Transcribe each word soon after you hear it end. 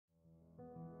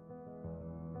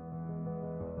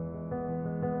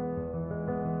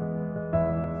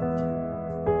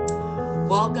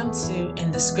welcome to In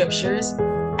the Scriptures,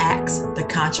 Acts, the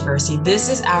Controversy. This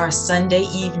is our Sunday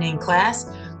evening class.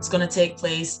 It's going to take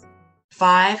place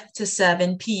 5 to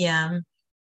 7 p.m.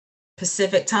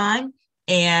 Pacific time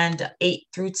and 8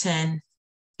 through 10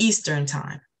 Eastern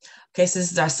time. Okay, so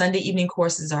this is our Sunday evening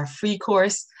course. This is our free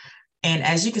course. And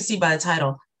as you can see by the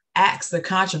title, Acts, the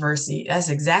Controversy, that's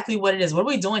exactly what it is. What are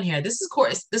we doing here? This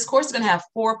course is going to have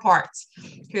 4 parts.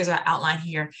 Here's our outline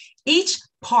here. Each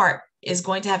part is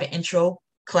going to have an intro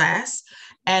class,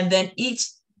 and then each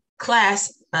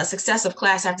class, successive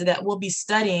class after that, will be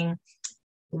studying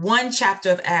one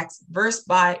chapter of Acts verse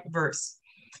by verse.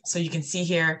 So you can see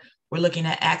here, we're looking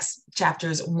at Acts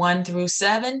chapters 1 through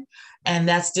 7, and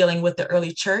that's dealing with the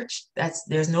early church.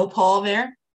 There's no Paul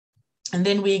there. And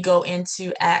then we go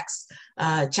into Acts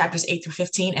chapters 8 through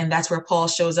 15, and that's where Paul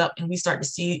shows up, and we start to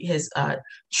see his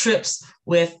trips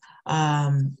with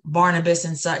Barnabas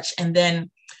and such. And then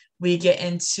we get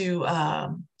into,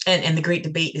 and the great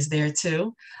debate is there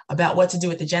too, about what to do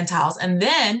with the Gentiles. And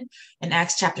then in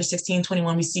Acts chapter 16,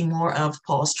 21, we see more of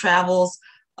Paul's travels.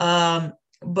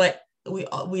 But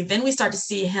we start to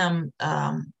see him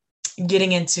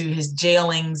getting into his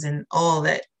jailings and all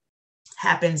that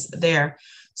happens there.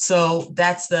 So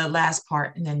that's the last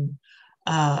part, and then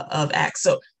of Acts.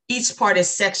 So each part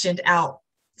is sectioned out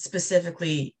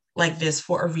specifically like this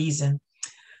for a reason.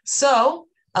 So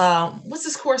what's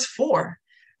this course for?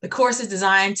 The course is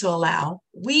designed to allow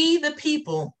we, the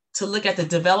people, to look at the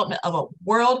development of a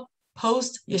world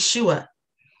post-Yeshua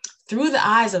through the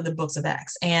eyes of the books of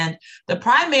Acts. And the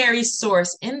primary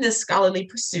source in this scholarly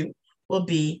pursuit will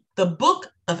be the book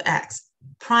of Acts.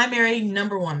 Primary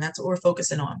number 1, that's what we're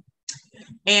focusing on.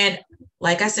 And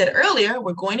like I said earlier,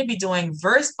 we're going to be doing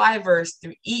verse by verse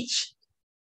through each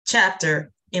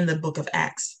chapter in the book of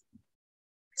Acts,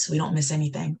 so we don't miss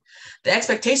anything. The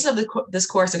expectations of this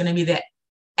course are going to be that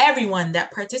everyone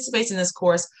that participates in this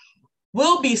course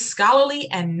will be scholarly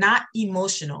and not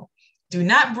emotional. Do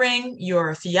not bring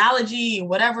your theology,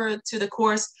 whatever, to the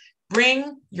course.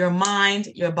 Bring your mind,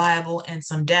 your Bible, and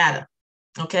some data.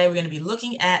 Okay, we're going to be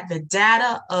looking at the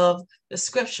data of the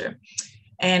scripture.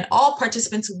 And all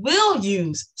participants will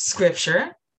use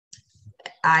scripture,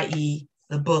 i.e.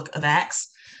 the book of Acts.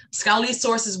 Scholarly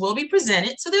sources will be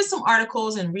presented. So there's some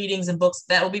articles and readings and books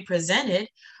that will be presented,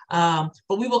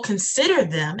 but we will consider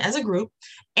them as a group.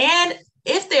 And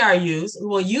if they are used, we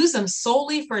will use them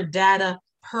solely for data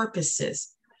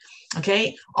purposes.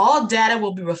 Okay, all data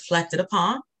will be reflected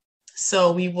upon.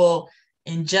 So we will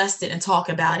ingest it and talk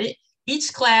about it.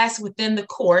 Each class within the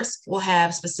course will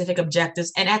have specific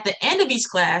objectives. And at the end of each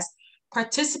class,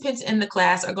 participants in the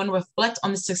class are going to reflect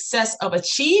on the success of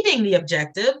achieving the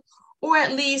objective, or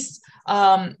at least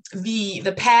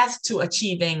the path to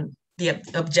achieving the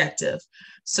objective.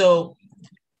 So,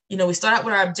 we start out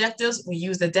with our objectives, we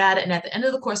use the data, and at the end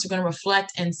of the course, we're going to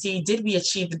reflect and see, did we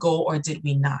achieve the goal or did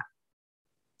we not?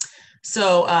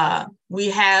 So we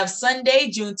have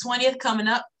Sunday, June 20th coming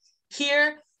up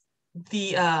here,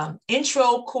 the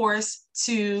intro course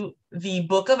to the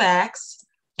book of Acts.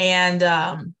 And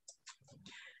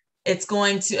it's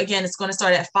going to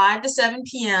start at 5 to 7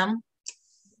 p.m.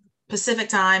 Pacific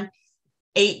time,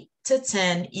 8 to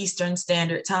 10 Eastern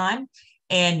Standard Time.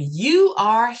 And you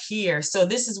are here. So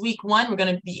this is week 1. We're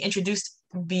going to be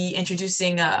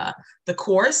introducing the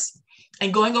course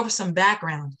and going over some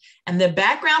background. And the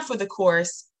background for the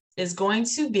course is going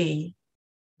to be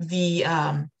the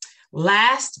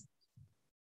last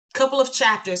couple of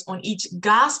chapters on each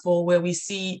gospel, where we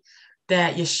see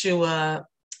that Yeshua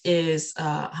is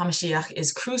haMashiach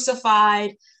is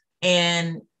crucified,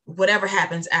 and whatever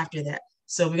happens after that.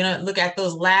 So we're going to look at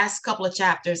those last couple of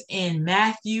chapters in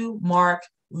Matthew, Mark,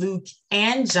 Luke,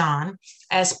 and John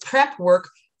as prep work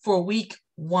for week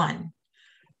 1,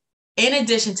 in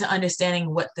addition to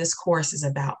understanding what this course is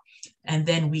about. And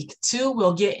then week 2,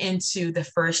 we'll get into the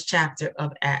first chapter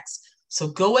of Acts. So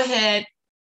go ahead,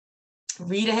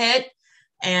 read ahead,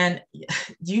 and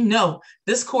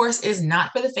this course is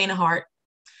not for the faint of heart,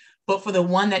 but for the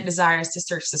one that desires to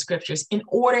search the scriptures in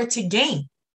order to gain.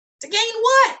 To gain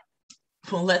what?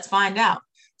 Well, let's find out.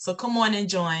 So come on and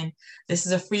join. This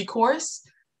is a free course,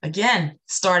 again,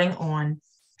 starting on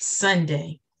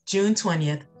Sunday, June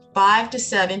 20th, 5 to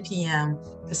 7 p.m.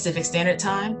 Pacific Standard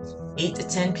Time, 8 to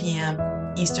 10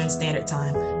 p.m. Eastern Standard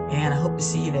Time. And I hope to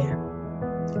see you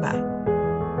there. Goodbye.